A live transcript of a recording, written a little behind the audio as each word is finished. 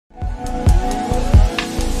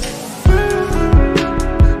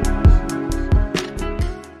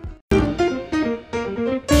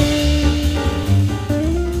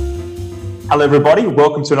Hello, everybody.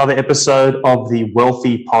 Welcome to another episode of the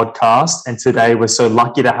Wealthy Podcast. And today we're so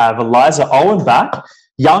lucky to have Eliza Owen back,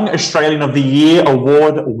 Young Australian of the Year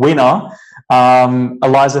award winner.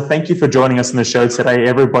 Eliza, thank you for joining us on the show today.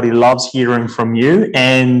 Everybody loves hearing from you.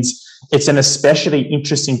 And it's an especially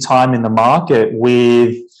interesting time in the market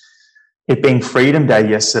with it being Freedom Day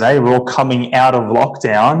yesterday. We're all coming out of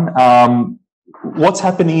lockdown. What's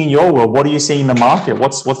happening in your world? What are you seeing in the market?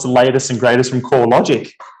 What's the latest and greatest from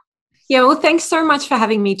CoreLogic? Yeah, well, thanks so much for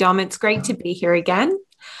having me, Dom. It's great to be here again.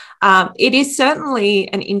 It is certainly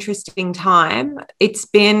an interesting time. It's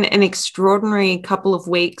been an extraordinary couple of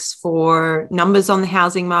weeks for numbers on the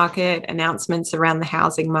housing market, announcements around the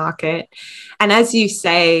housing market. And as you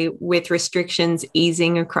say, with restrictions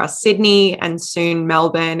easing across Sydney and soon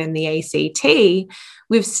Melbourne and the ACT,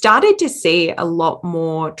 we've started to see a lot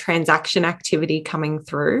more transaction activity coming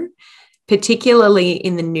through, particularly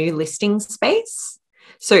in the new listing space.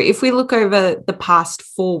 So if we look over the past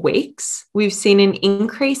 4 weeks, we've seen an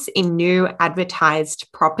increase in new advertised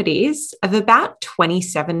properties of about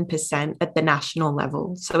 27% at the national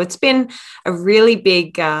level. So it's been a really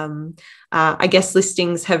big,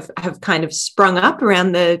 listings have kind of sprung up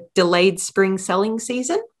around the delayed spring selling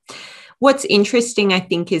season. What's interesting, I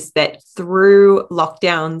think, is that through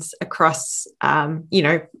lockdowns across,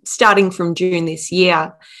 starting from June this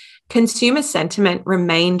year, consumer sentiment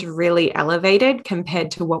remained really elevated compared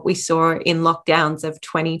to what we saw in lockdowns of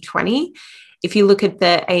 2020. If you look at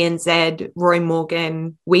the ANZ Roy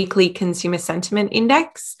Morgan Weekly Consumer Sentiment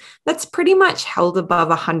Index, that's pretty much held above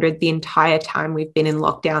 100 the entire time we've been in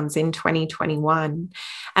lockdowns in 2021.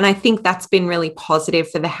 And I think that's been really positive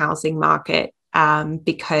for the housing market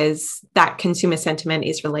because that consumer sentiment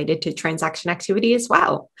is related to transaction activity as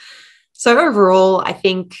well. So overall, I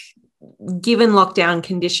think given lockdown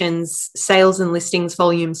conditions, sales and listings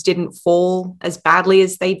volumes didn't fall as badly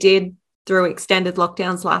as they did through extended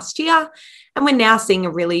lockdowns last year. And we're now seeing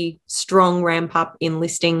a really strong ramp up in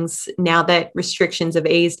listings now that restrictions have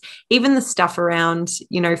eased. Even the stuff around,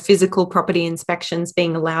 physical property inspections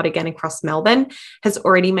being allowed again across Melbourne has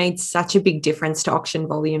already made such a big difference to auction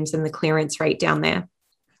volumes and the clearance rate down there.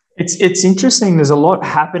 It's interesting. There's a lot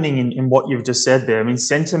happening in what you've just said there. I mean,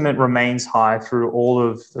 sentiment remains high through all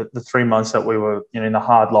of the 3 months that we were in the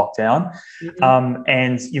hard lockdown. Mm-hmm.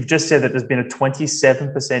 And you've just said that there's been a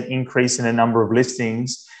 27% increase in the number of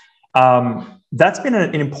listings. That's been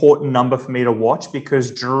an important number for me to watch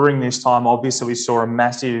because during this time, obviously, we saw a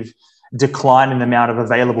massive decline in the amount of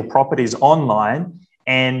available properties online.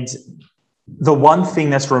 And the one thing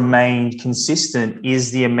that's remained consistent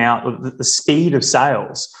is the amount of the speed of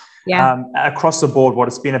sales. Yeah. Across the board,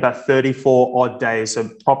 it's been about 34 odd days. So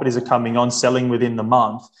properties are coming on, selling within the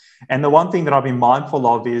month. And the one thing that I've been mindful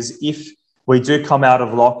of is if we do come out of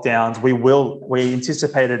lockdowns, we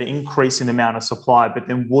anticipate an increase in the amount of supply, but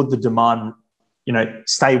then would the demand,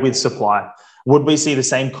 stay with supply? Would we see the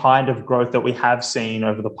same kind of growth that we have seen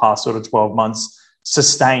over the past sort of 12 months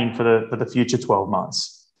sustained for the future 12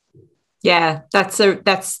 months? Yeah, that's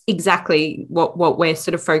exactly what we're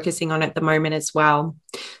sort of focusing on at the moment as well.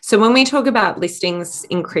 So when we talk about listings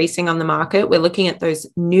increasing on the market, we're looking at those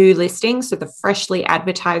new listings, so the freshly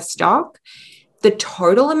advertised stock. The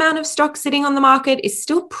total amount of stock sitting on the market is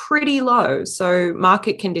still pretty low. So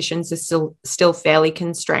market conditions are still fairly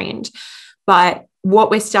constrained. But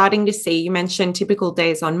what we're starting to see, you mentioned typical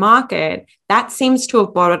days on market, that seems to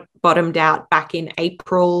have bottomed out back in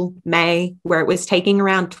April, May, where it was taking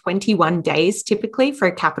around 21 days typically for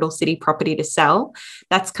a capital city property to sell.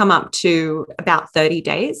 That's come up to about 30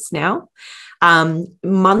 days now.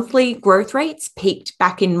 Monthly growth rates peaked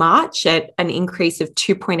back in March at an increase of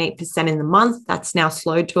 2.8% in the month. That's now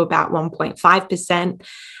slowed to about 1.5%.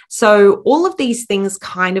 So all of these things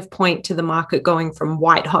kind of point to the market going from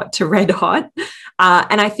white hot to red hot.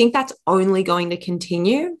 And I think that's only going to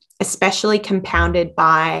continue, especially compounded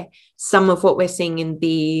by some of what we're seeing in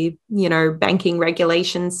the, banking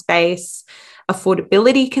regulation space,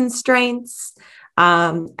 affordability constraints.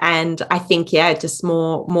 And I think, just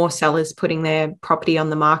more sellers putting their property on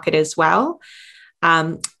the market as well.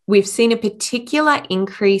 We've seen a particular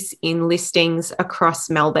increase in listings across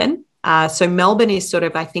Melbourne. So Melbourne is sort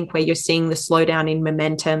of, I think, where you're seeing the slowdown in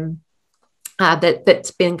momentum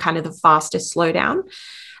that's been kind of the fastest slowdown.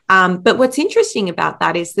 But what's interesting about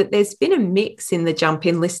that is that there's been a mix in the jump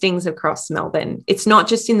in listings across Melbourne. It's not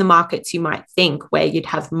just in the markets you might think where you'd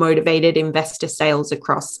have motivated investor sales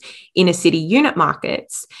across inner city unit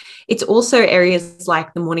markets. It's also areas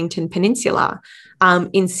like the Mornington Peninsula.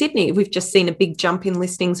 In Sydney, we've just seen a big jump in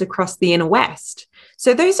listings across the inner west.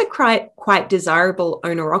 So those are quite desirable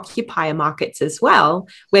owner-occupier markets as well,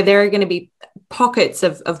 where there are going to be pockets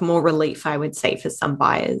of more relief, I would say, for some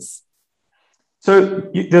buyers. So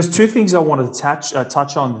there's two things I wanted to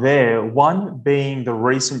touch on there. One being the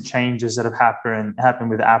recent changes that have happened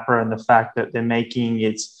with APRA and the fact that they're making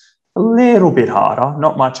it a little bit harder,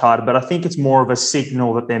 not much harder, but I think it's more of a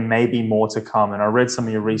signal that there may be more to come. And I read some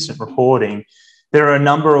of your recent reporting. There are a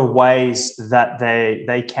number of ways that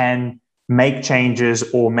they can make changes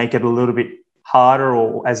or make it a little bit harder,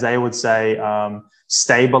 or as they would say,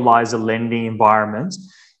 stabilize the lending environment.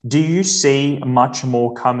 Do you see much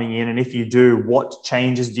more coming in? And if you do, what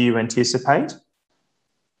changes do you anticipate?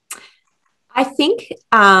 I think,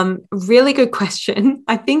 really good question.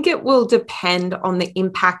 I think it will depend on the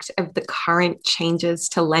impact of the current changes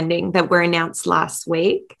to lending that were announced last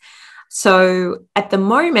week. So at the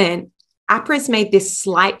moment, APRA's made this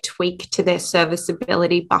slight tweak to their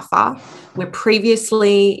serviceability buffer, where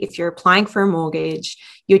previously, if you're applying for a mortgage,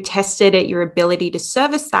 you're tested at your ability to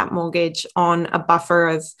service that mortgage on a buffer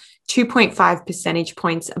of 2.5 percentage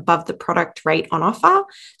points above the product rate on offer.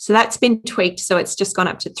 So that's been tweaked. So it's just gone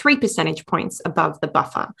up to 3 percentage points above the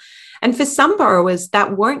buffer. And for some borrowers,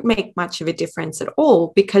 that won't make much of a difference at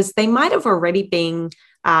all, because they might have already been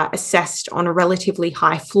assessed on a relatively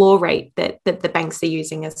high floor rate that the banks are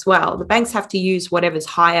using as well. The banks have to use whatever's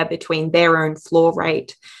higher between their own floor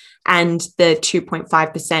rate and the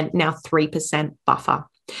 2.5%, now 3% buffer.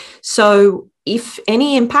 So if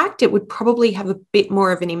any impact, it would probably have a bit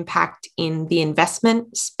more of an impact in the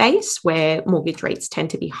investment space where mortgage rates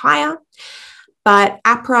tend to be higher. But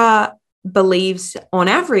APRA believes on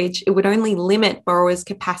average, it would only limit borrowers'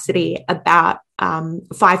 capacity about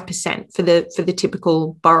 5% for the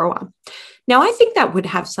typical borrower. Now, I think that would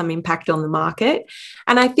have some impact on the market.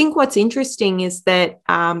 And I think what's interesting is that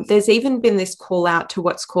there's even been this call out to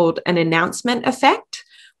what's called an announcement effect,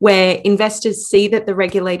 where investors see that the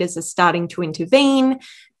regulators are starting to intervene.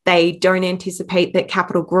 They don't anticipate that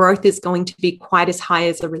capital growth is going to be quite as high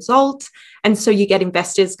as a result. And so you get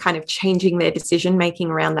investors kind of changing their decision-making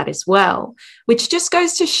around that as well, which just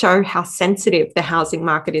goes to show how sensitive the housing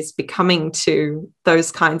market is becoming to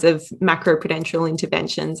those kinds of macroprudential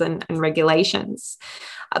interventions and regulations.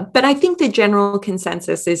 But I think the general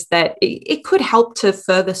consensus is that it could help to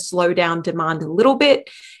further slow down demand a little bit.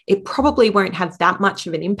 It probably won't have that much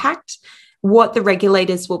of an impact. What the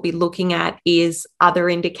regulators will be looking at is other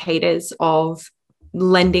indicators of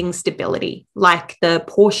lending stability, like the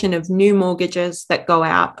portion of new mortgages that go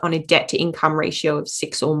out on a debt to income ratio of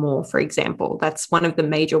 6 or more, for example. That's one of the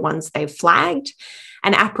major ones they've flagged.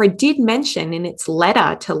 And APRA did mention in its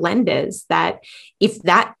letter to lenders that if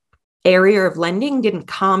that area of lending didn't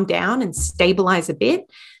calm down and stabilize a bit,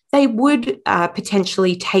 they would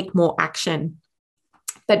potentially take more action.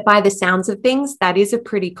 But by the sounds of things, that is a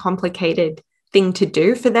pretty complicated thing to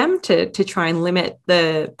do for them to try and limit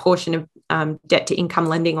the portion of debt to income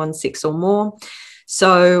lending on 6 or more.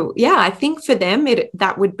 So, yeah, I think for them,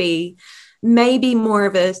 that would be maybe more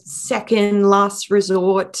of a second last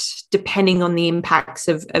resort, depending on the impacts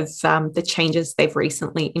of the changes they've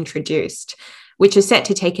recently introduced, which is set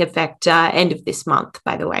to take effect end of this month,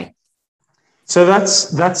 by the way. So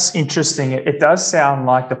that's interesting. It does sound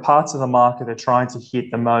like the parts of the market they're trying to hit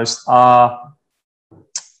the most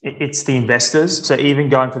it's the investors. So even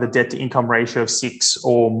going for the debt to income ratio of 6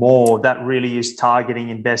 or more, that really is targeting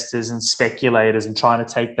investors and speculators and trying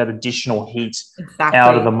to take that additional heat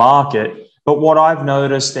out of the market. But what I've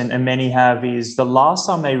noticed, and many have, is the last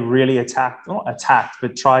time they really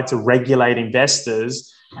but tried to regulate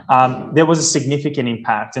investors, there was a significant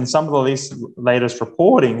impact. And some of the latest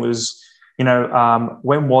reporting was,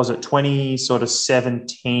 when was it?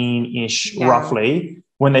 2017-ish, roughly,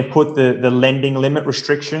 when they put the lending limit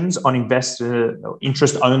restrictions on investor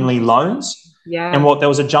interest-only loans. Yeah. And there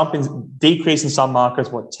was a decrease in some markets,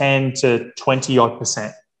 10 to 20%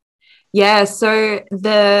 odd. Yeah, so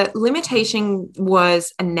the limitation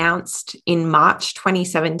was announced in March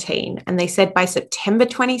 2017, and they said by September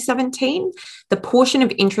 2017, the portion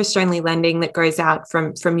of interest-only lending that goes out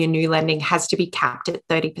from your new lending has to be capped at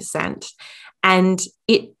 30%. And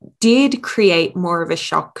it did create more of a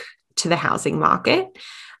shock to the housing market,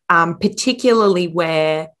 particularly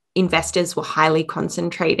where investors were highly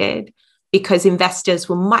concentrated, because investors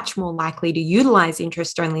were much more likely to utilize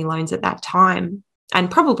interest-only loans at that time, and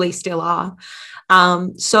probably still are.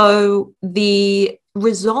 So the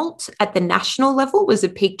result at the national level was a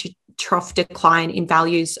peak to trough decline in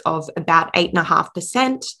values of about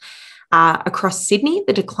 8.5%. Across Sydney,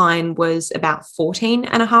 the decline was about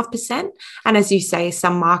 14.5%. And as you say,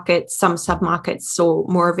 some submarkets saw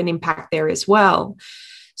more of an impact there as well.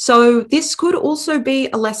 So this could also be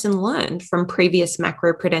a lesson learned from previous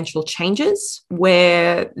macroprudential changes,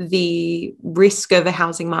 where the risk of a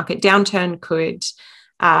housing market downturn could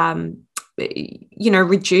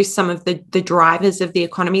reduce some of the drivers of the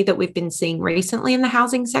economy that we've been seeing recently in the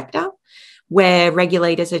housing sector, where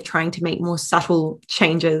regulators are trying to make more subtle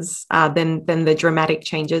changes than the dramatic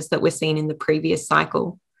changes that we're seeing in the previous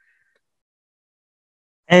cycle.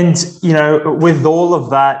 And, with all of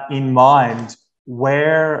that in mind,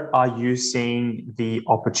 where are you seeing the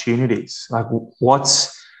opportunities? Like,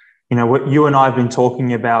 what you and I have been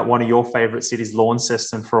talking about one of your favorite cities,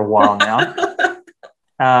 Launceston, for a while now.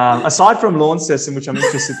 Aside from Launceston, which I'm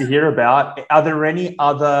interested to hear about, are there any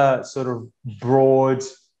other sort of broad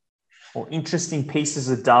or interesting pieces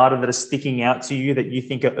of data that are sticking out to you that you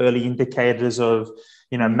think are early indicators of,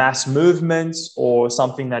 mass movements, or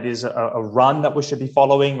something that is a run that we should be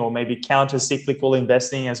following, or maybe counter-cyclical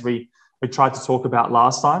investing, as we tried to talk about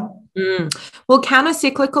last time? Well,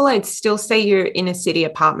 counter-cyclical, I'd still say your inner city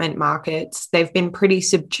apartment markets, they've been pretty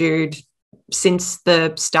subdued since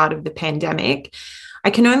the start of the pandemic.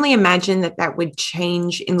 I can only imagine that would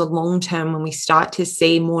change in the long term when we start to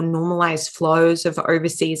see more normalized flows of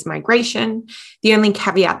overseas migration. The only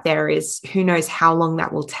caveat there is who knows how long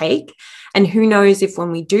that will take. And who knows if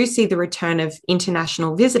when we do see the return of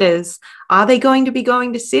international visitors, are they going to be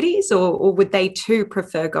going to cities, or would they too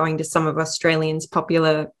prefer going to some of Australians'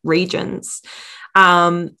 popular regions?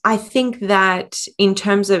 I think that in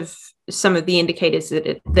terms of some of the indicators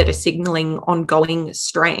that are signaling ongoing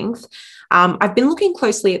strength, I've been looking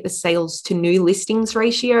closely at the sales to new listings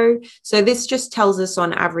ratio. So this just tells us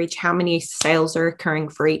on average how many sales are occurring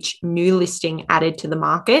for each new listing added to the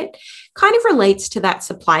market. Kind of relates to that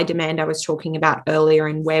supply demand I was talking about earlier,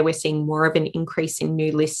 and where we're seeing more of an increase in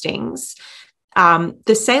new listings.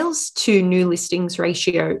 The sales to new listings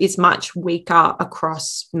ratio is much weaker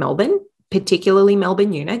across Melbourne, particularly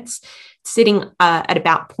Melbourne units, sitting at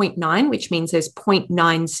about 0.9, which means there's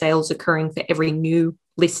 0.9 sales occurring for every new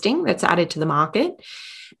listing that's added to the market.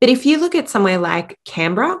 But if you look at somewhere like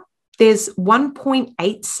Canberra, there's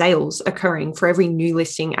 1.8 sales occurring for every new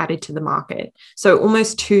listing added to the market. So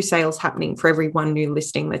almost 2 sales happening for every 1 new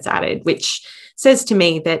listing that's added, which says to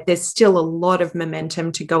me that there's still a lot of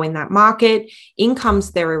momentum to go in that market.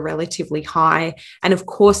 Incomes there are relatively high. And of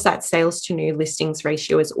course, that sales to new listings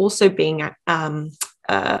ratio is also being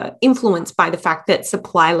influenced by the fact that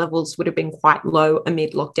supply levels would have been quite low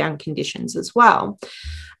amid lockdown conditions as well.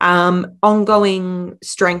 Ongoing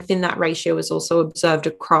strength in that ratio is also observed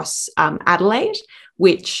across Adelaide,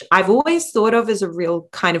 which I've always thought of as a real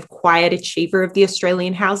kind of quiet achiever of the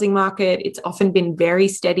Australian housing market. It's often been very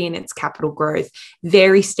steady in its capital growth,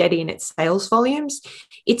 very steady in its sales volumes.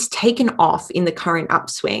 It's taken off in the current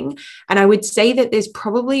upswing. And I would say that there's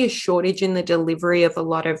probably a shortage in the delivery of a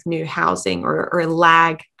lot of new housing, or a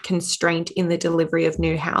lag constraint in the delivery of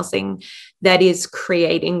new housing that is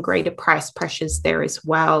creating greater price pressures there as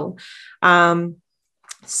well.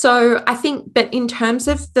 So I think, but in terms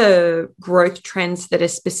of the growth trends that are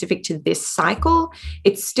specific to this cycle,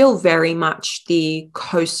 it's still very much the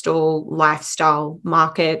coastal lifestyle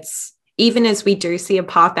markets. Even as we do see a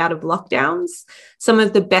path out of lockdowns, some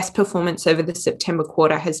of the best performance over the September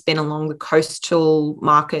quarter has been along the coastal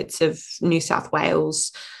markets of New South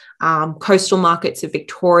Wales, coastal markets of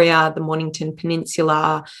Victoria, the Mornington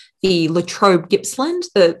Peninsula, the Latrobe Gippsland,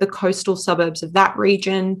 the coastal suburbs of that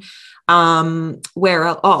region, where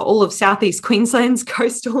all of Southeast Queensland's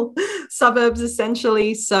coastal suburbs,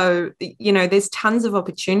 essentially. So, there's tons of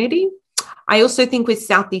opportunity. I also think with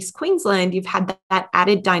Southeast Queensland, you've had that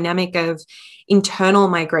added dynamic of internal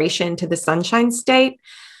migration to the Sunshine State.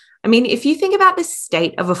 I mean, if you think about the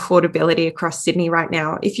state of affordability across Sydney right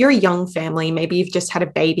now, if you're a young family, maybe you've just had a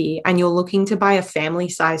baby and you're looking to buy a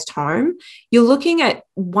family-sized home, you're looking at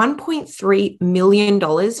 $1.3 million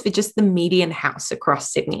for just the median house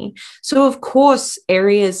across Sydney. So, of course,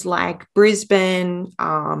 areas like Brisbane,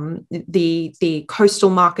 the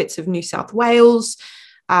coastal markets of New South Wales,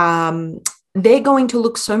 they're going to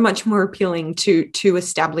look so much more appealing to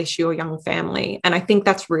establish your young family. And I think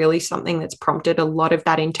that's really something that's prompted a lot of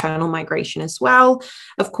that internal migration as well,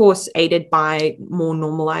 of course, aided by more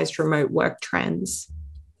normalized remote work trends.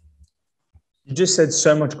 You just said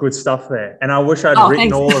so much good stuff there, and I wish I'd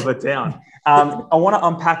written all of it down. I want to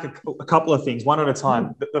unpack a couple of things, one at a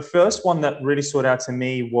time. The first one that really stood out to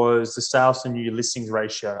me was the sales to new listings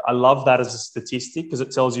ratio. I love that as a statistic because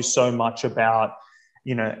it tells you so much about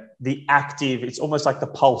the active, it's almost like the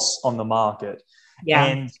pulse on the market. Yeah.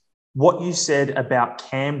 And what you said about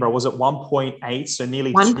Canberra, was it 1.8? So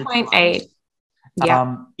nearly 1.8.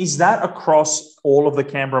 Yeah. Is that across all of the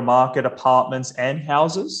Canberra market, apartments and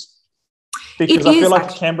houses? Because It I feel is like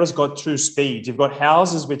actually. Canberra's got two speeds. You've got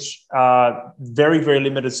houses which are very, very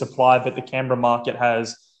limited supply, but the Canberra market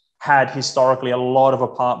has had historically a lot of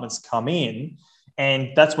apartments come in. And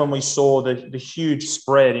that's when we saw the huge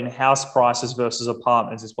spread in house prices versus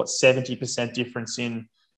apartments. It's what, 70% difference in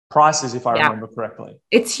prices, if I Yeah. remember correctly.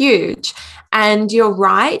 It's huge. And you're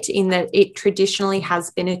right in that it traditionally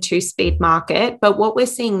has been a two-speed market. But what we're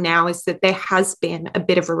seeing now is that there has been a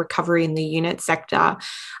bit of a recovery in the unit sector.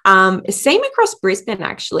 Same across Brisbane,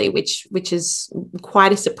 actually, which is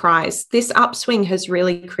quite a surprise. This upswing has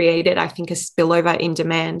really created, I think, a spillover in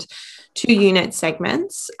demand to unit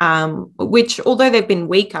segments, which, although they've been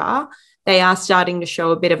weaker, they are starting to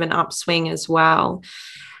show a bit of an upswing as well.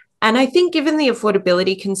 And I think given the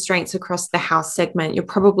affordability constraints across the house segment, you're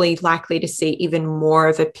probably likely to see even more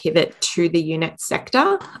of a pivot to the unit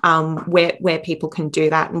sector, where people can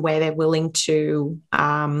do that and where they're willing to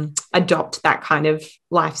adopt that kind of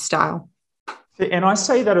lifestyle. And I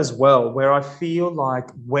say that as well, where I feel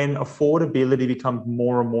like when affordability becomes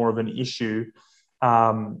more and more of an issue,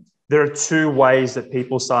 there are two ways that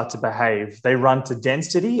people start to behave. They run to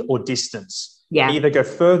density or distance. Yeah. They either go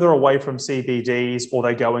further away from CBDs or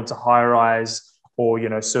they go into high rise or,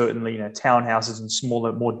 certainly, townhouses and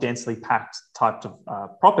smaller, more densely packed types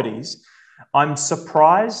of properties. I'm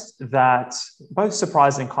surprised that, both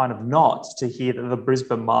surprised and kind of not, to hear that the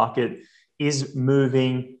Brisbane market is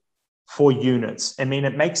moving for units. I mean,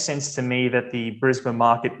 it makes sense to me that the Brisbane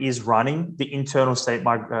market is running. The internal state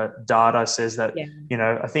data says that,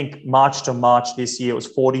 I think March to March this year, it was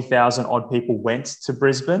 40,000 odd people went to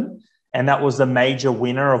Brisbane. And that was the major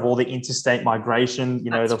winner of all the interstate migration, the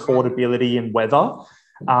affordability and weather.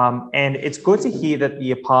 And it's good to hear that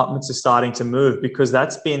the apartments are starting to move, because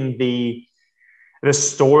that's been the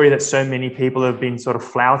story that so many people have been sort of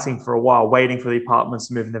flouting for a while, waiting for the apartments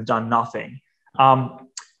to move, and they've done nothing.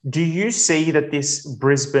 Do you see that this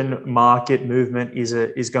Brisbane market movement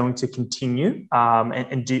is going to continue?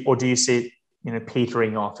 Or do you see it,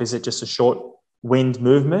 petering off? Is it just a short wind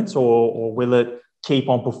movement, or will it keep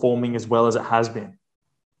on performing as well as it has been?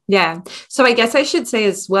 Yeah. So I guess I should say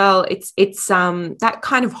as well, it's that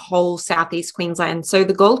kind of whole Southeast Queensland. So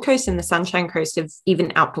the Gold Coast and the Sunshine Coast have even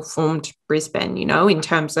outperformed Brisbane, in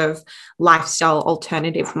terms of lifestyle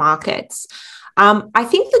alternative markets. I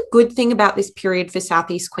think the good thing about this period for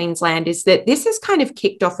Southeast Queensland is that this has kind of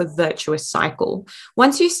kicked off a virtuous cycle.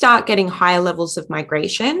 Once you start getting higher levels of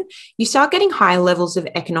migration, you start getting higher levels of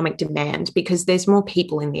economic demand because there's more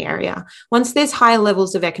people in the area. Once there's higher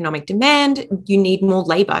levels of economic demand, you need more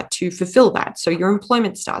labor to fulfill that. So your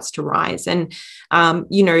employment starts to rise, and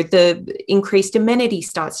the increased amenity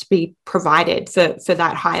starts to be provided for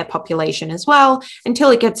that higher population as well, until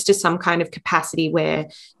it gets to some kind of capacity where,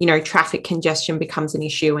 traffic congestion becomes an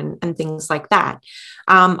issue and things like that.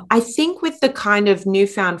 I think with the kind of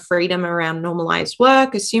newfound freedom around normalized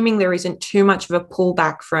work, assuming there isn't too much of a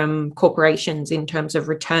pullback from corporations in terms of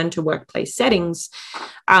return to workplace settings,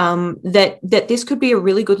 that this could be a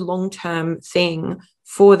really good long-term thing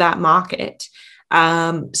for that market.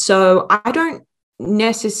 So I don't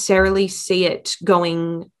necessarily see it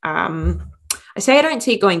going I don't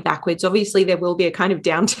see it going backwards. Obviously, there will be a kind of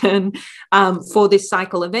downturn for this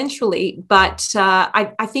cycle eventually, but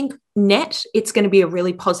I think net, it's going to be a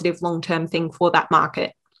really positive long-term thing for that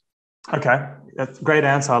market. Okay, that's a great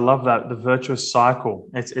answer. I love that, the virtuous cycle.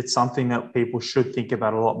 It's something that people should think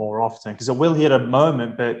about a lot more often, because it will hit a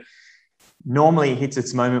moment, but normally it hits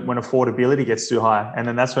its moment when affordability gets too high. And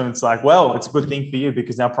then that's when it's like, well, it's a good thing for you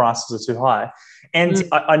because now prices are too high. And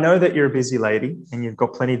I know that you're a busy lady and you've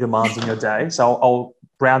got plenty of demands in your day. So I'll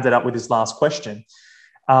round it up with this last question.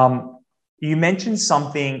 You mentioned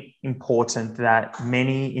something important that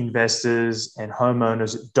many investors and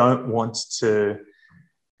homeowners don't want to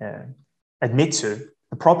admit to.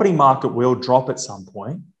 The property market will drop at some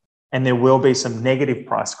point, and there will be some negative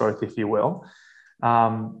price growth, if you will.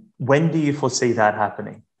 When do you foresee that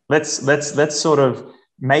happening? Let's sort of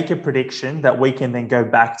make a prediction that we can then go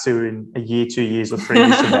back to in a year, 2 years, or 3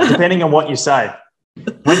 years from now, depending on what you say.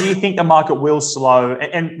 When do you think the market will slow?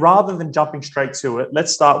 And rather than jumping straight to it,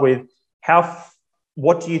 let's start with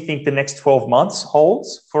what do you think the next 12 months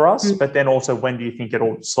holds for us? But then also, when do you think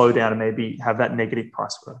it'll slow down and maybe have that negative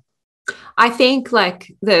price growth? I think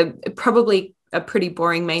probably a pretty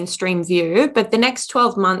boring mainstream view, but the next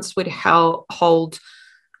 12 months would hold,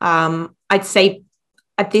 I'd say,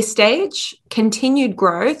 at this stage, continued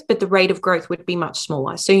growth, but the rate of growth would be much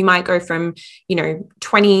smaller. So you might go from,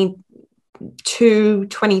 22,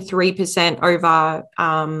 23% over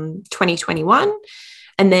 2021,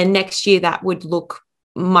 And then next year that would look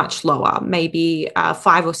much lower, maybe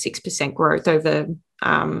 5 or 6% growth over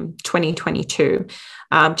 2022,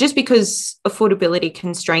 just because affordability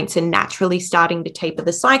constraints are naturally starting to taper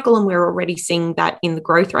the cycle, and we're already seeing that in the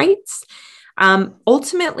growth rates.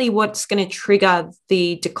 Ultimately, what's going to trigger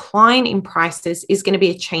the decline in prices is going to be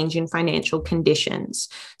a change in financial conditions.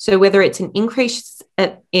 So whether it's an increase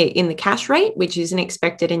in the cash rate, which isn't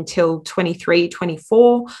expected until 23,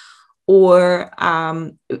 24, or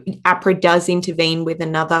APRA does intervene with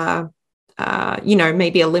another,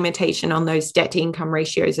 maybe a limitation on those debt to income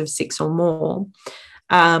ratios of 6 or more.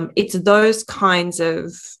 It's those kinds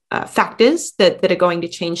of factors that are going to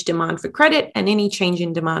change demand for credit, and any change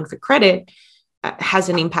in demand for credit has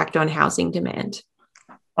an impact on housing demand.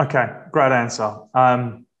 Okay, great answer.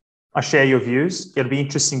 I share your views. It'll be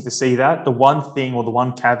interesting to see that. The one thing, or the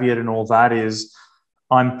one caveat in all that, is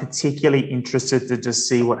I'm particularly interested to just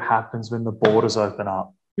see what happens when the borders open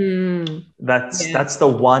up. That's the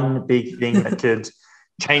one big thing that could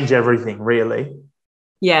change everything, really.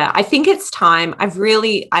 Yeah, I think it's time. I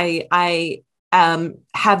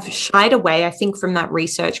have shied away, I think, from that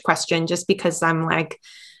research question, just because I'm like,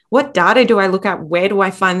 what data do I look at? Where do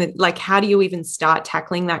I find that? Like, how do you even start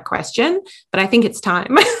tackling that question? But I think it's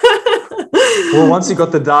time. Well, once you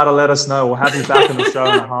got the data, let us know. We'll have you back on the show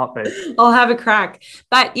in a heartbeat. I'll have a crack.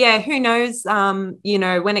 But yeah, who knows?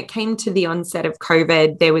 When it came to the onset of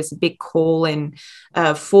COVID, there was a big call and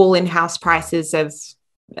fall in house prices of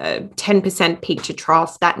 10% peak to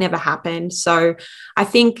trough. That never happened. So I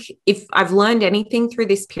think if I've learned anything through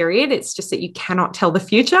this period, it's just that you cannot tell the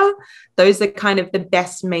future. Those are kind of the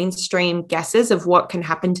best mainstream guesses of what can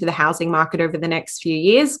happen to the housing market over the next few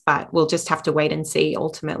years, but we'll just have to wait and see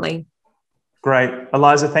ultimately. Great.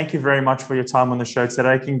 Eliza, thank you very much for your time on the show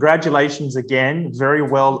today. Congratulations again. Very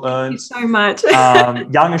well earned. Thank you so much.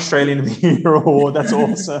 Young Australian of the Year award. That's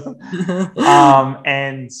awesome.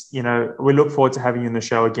 We look forward to having you on the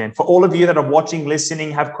show again. For all of you that are watching,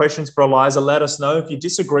 listening, have questions for Eliza, let us know. If you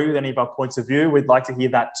disagree with any of our points of view, we'd like to hear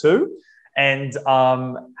that too. And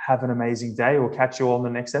have an amazing day. We'll catch you all in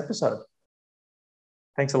the next episode.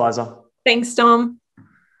 Thanks, Eliza. Thanks, Dom.